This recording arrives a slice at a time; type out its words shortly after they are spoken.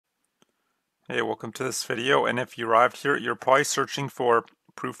Hey, welcome to this video. And if you arrived here, you're probably searching for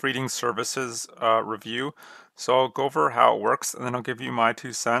proofreading services review. So I'll go over how it works, and then I'll give you my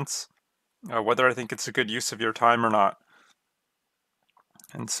 2 cents, whether I think it's a good use of your time or not.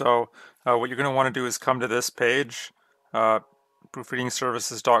 And so what you're going to want to do is come to this page,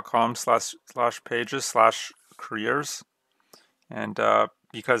 proofreadingservices.com/pages/careers, and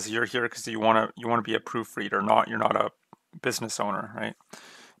because you're here because you want to be a proofreader, you're not a business owner, right?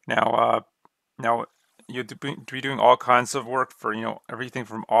 Now, you'd be doing all kinds of work for, everything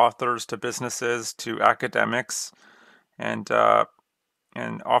from authors to businesses to academics, and they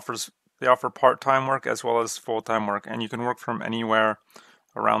offer part-time work as well as full-time work, and you can work from anywhere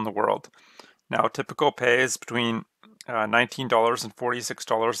around the world. Now, typical pay is between $19 and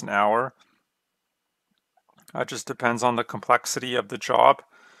 $46 an hour. It just depends on the complexity of the job,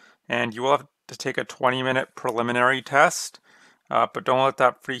 and you will have to take a 20-minute preliminary test. But don't let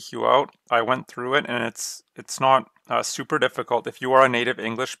that freak you out. I went through it, and it's not super difficult if you are a native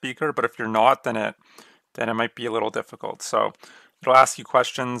English speaker. But if you're not, then it might be a little difficult. So it'll ask you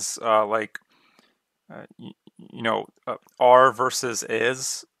questions like are versus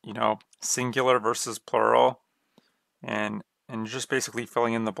is, singular versus plural, and just basically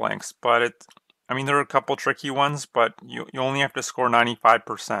filling in the blanks. But there are a couple tricky ones, but you only have to score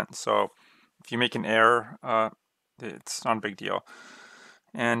 95%. So if you make an error, it's not a big deal.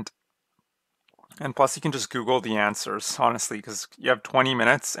 And plus you can just Google the answers, honestly, because you have 20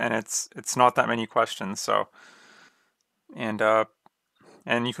 minutes and it's not that many questions. So and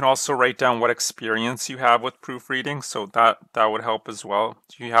you can also write down what experience you have with proofreading, so that would help as well.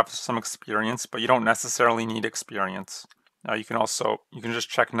 You have some experience, but you don't necessarily need experience. You can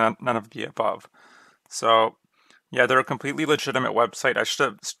just check none of the above. So yeah, they're a completely legitimate website. I should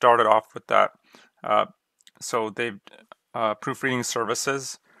have started off with that. So they've proofreading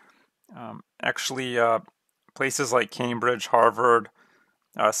services. Actually, places like Cambridge, Harvard,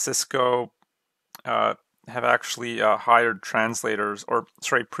 Cisco have actually hired translators, or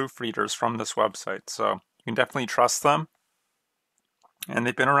sorry, proofreaders from this website. So you can definitely trust them. And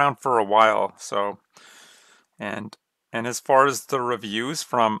they've been around for a while. So, and as far as the reviews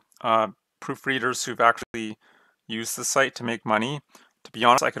from proofreaders who've actually used the site to make money, to be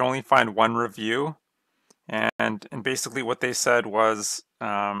honest, I could only find one review. And basically what they said was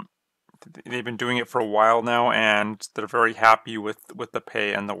they've been doing it for a while now, and they're very happy with the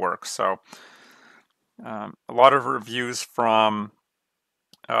pay and the work. So a lot of reviews from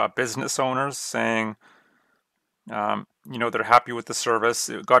business owners saying they're happy with the service.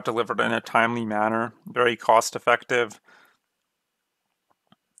 It got delivered in a timely manner, very cost effective,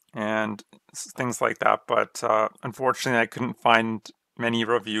 and things like that. But unfortunately, I couldn't find many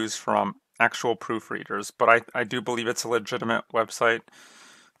reviews from actual proofreaders, but I do believe it's a legitimate website,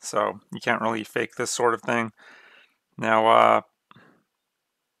 so you can't really fake this sort of thing. Now,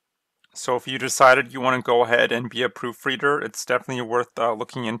 so if you decided you want to go ahead and be a proofreader, it's definitely worth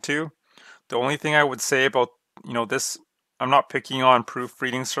looking into. The only thing I would say about this, I'm not picking on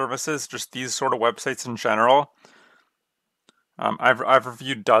proofreading services, just these sort of websites in general. I've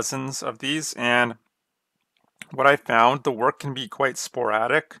reviewed dozens of these, and what I found, the work can be quite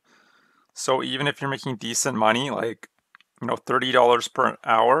sporadic. So even if you're making decent money, like $30 per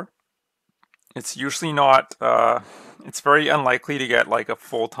hour, it's usually not. It's very unlikely to get like a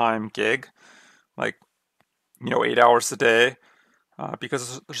full-time gig, like 8 hours a day,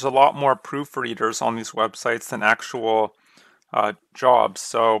 because there's a lot more proofreaders on these websites than actual jobs.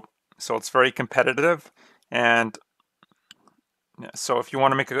 So it's very competitive, and so if you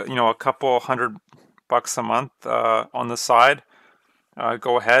want to make a couple $100 a month on the side,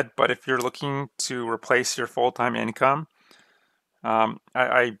 go ahead. But if you're looking to replace your full-time income,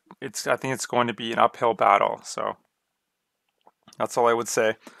 I think it's going to be an uphill battle. So that's all I would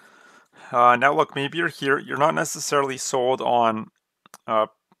say. Now look, maybe you're here, you're not necessarily sold on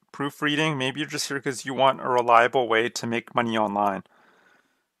proofreading. Maybe you're just here because you want a reliable way to make money online.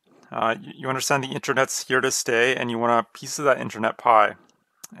 You understand the internet's here to stay, and you want a piece of that internet pie.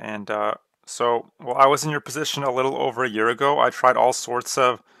 And well, I was in your position a little over a year ago. I tried all sorts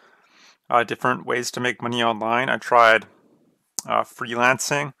of different ways to make money online. I tried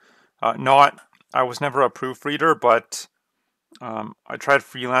freelancing. I was never a proofreader, but I tried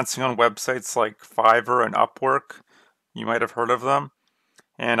freelancing on websites like Fiverr and Upwork. You might have heard of them.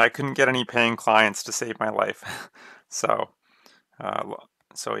 And I couldn't get any paying clients to save my life. So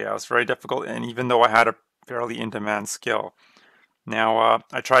yeah, it was very difficult. And even though I had a fairly in-demand skill. Now,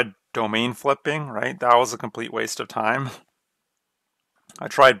 I tried domain flipping, right? That was a complete waste of time. I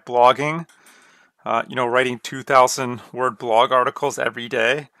tried blogging, writing 2,000 word blog articles every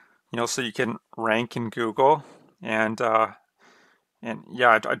day, so you can rank in Google. And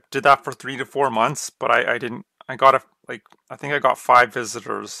yeah, I did that for 3 to 4 months, but I didn't. I got I think I got 5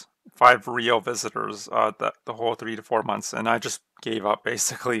 visitors, 5 real visitors, the whole 3 to 4 months, and I just gave up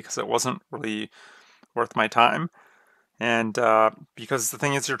basically because it wasn't really worth my time. And because the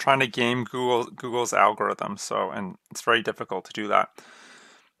thing is, you're trying to game Google's algorithm, and it's very difficult to do that.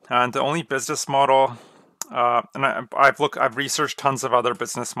 And the only business model, and I've researched tons of other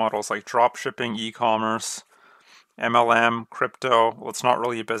business models like drop shipping, e-commerce, MLM, crypto. Well, it's not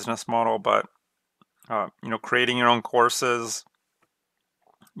really a business model, but creating your own courses,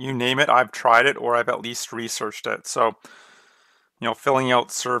 you name it, I've tried it or I've at least researched it. So, filling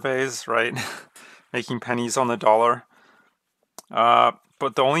out surveys, right? Making pennies on the dollar.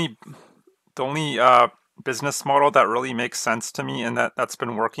 But the only business model that really makes sense to me and that's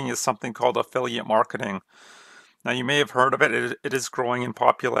been working is something called affiliate marketing. Now, you may have heard of it. It is growing in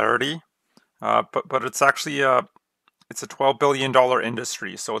popularity, but it's actually it's a $12 billion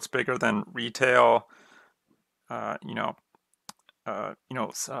industry, so it's bigger than retail, uh, you know, uh, you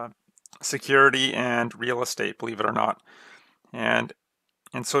know, security and real estate, believe it or not. And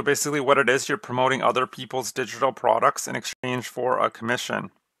and so basically what it is, you're promoting other people's digital products in exchange for a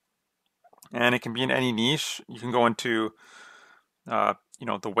commission. And it can be in any niche. You can go into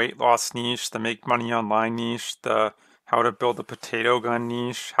the weight loss niche, the make money online niche, the how to build a potato gun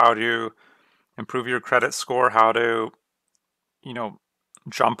niche, how to improve your credit score, how to, you know,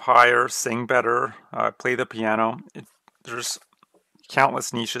 jump higher, sing better, play the piano. There's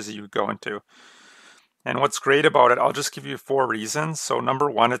countless niches that you could go into. And what's great about it, I'll just give you 4 reasons. So number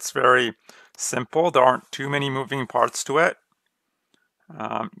one, it's very simple. There aren't too many moving parts to it.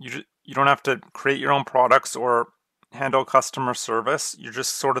 You don't have to create your own products or handle customer service. You're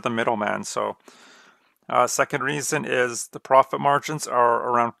just sort of the middleman. So second reason is the profit margins are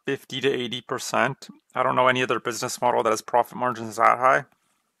around 50 to 80%. I don't know any other business model that has profit margins that high.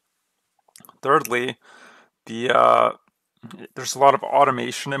 Thirdly, there's a lot of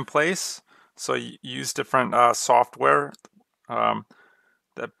automation in place. So you use different software um,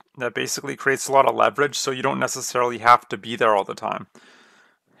 that basically creates a lot of leverage. So you don't necessarily have to be there all the time.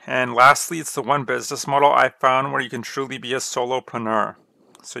 And lastly, it's the one business model I found where you can truly be a solopreneur.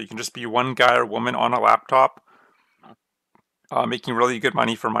 So you can just be one guy or woman on a laptop, making really good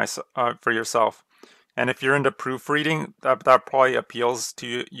money for yourself. And if you're into proofreading, that probably appeals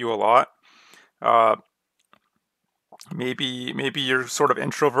to you a lot. Uh, maybe you're sort of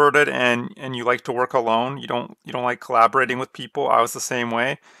introverted and you like to work alone. You don't like collaborating with people. I was the same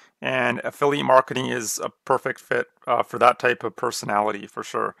way. And affiliate marketing is a perfect fit for that type of personality for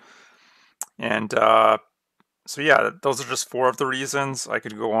sure. And so yeah, those are just 4 of the reasons. I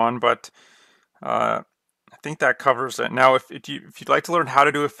could go on, but I think that covers it. Now, if you'd like to learn how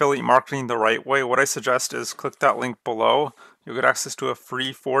to do affiliate marketing the right way, what I suggest is click that link below. You'll get access to a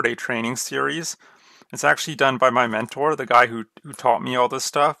free 4-day training series. It's actually done by my mentor, the guy who taught me all this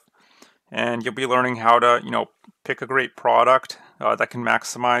stuff. And you'll be learning how to, pick a great product that can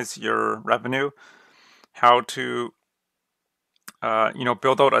maximize your revenue, how to,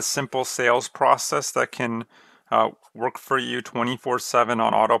 build out a simple sales process that can work for you 24/7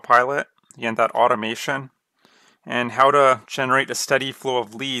 on autopilot. Again, that automation. And how to generate a steady flow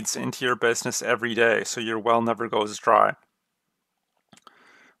of leads into your business every day so your well never goes dry.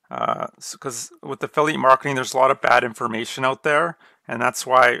 Because with affiliate marketing, there's a lot of bad information out there, and that's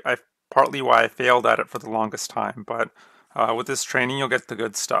partly why I failed at it for the longest time. But with this training, you'll get the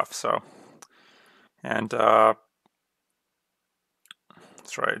good stuff. So, and that's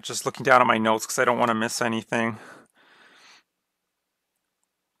right. Just looking down at my notes because I don't want to miss anything.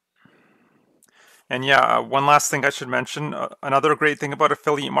 And yeah, one last thing I should mention. Another great thing about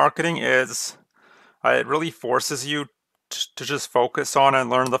affiliate marketing is it really forces you to just focus on and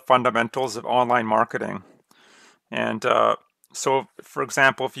learn the fundamentals of online marketing. And so, for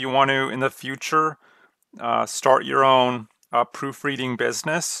example, if you want to in the future start your own proofreading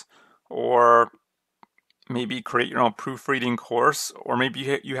business, or maybe create your own proofreading course, or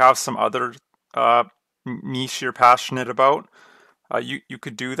maybe you have some other uh, niche you're passionate about, you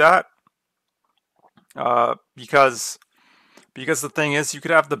could do that because the thing is, you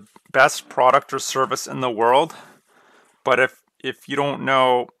could have the best product or service in the world, but if you don't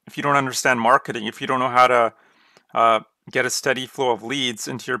know, if you don't understand marketing, if you don't know how to get a steady flow of leads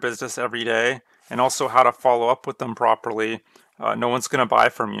into your business every day, and also how to follow up with them properly, no one's going to buy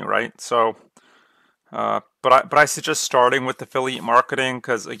from you, right? So, but I suggest starting with affiliate marketing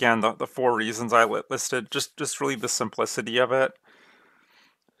because again, the 4 reasons I listed, just really the simplicity of it.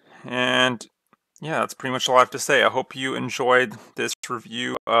 And yeah, that's pretty much all I have to say. I hope you enjoyed this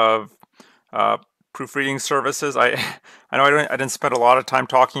review of uh, proofreading services. I know I didn't spend a lot of time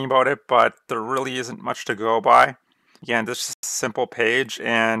talking about it, but there really isn't much to go by. Again, this is a simple page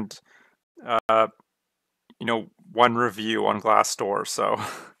and uh, one review on Glassdoor. So,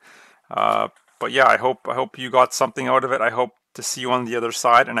 uh, but yeah, I hope you got something out of it. I hope to see you on the other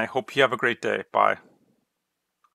side, and I hope you have a great day. Bye.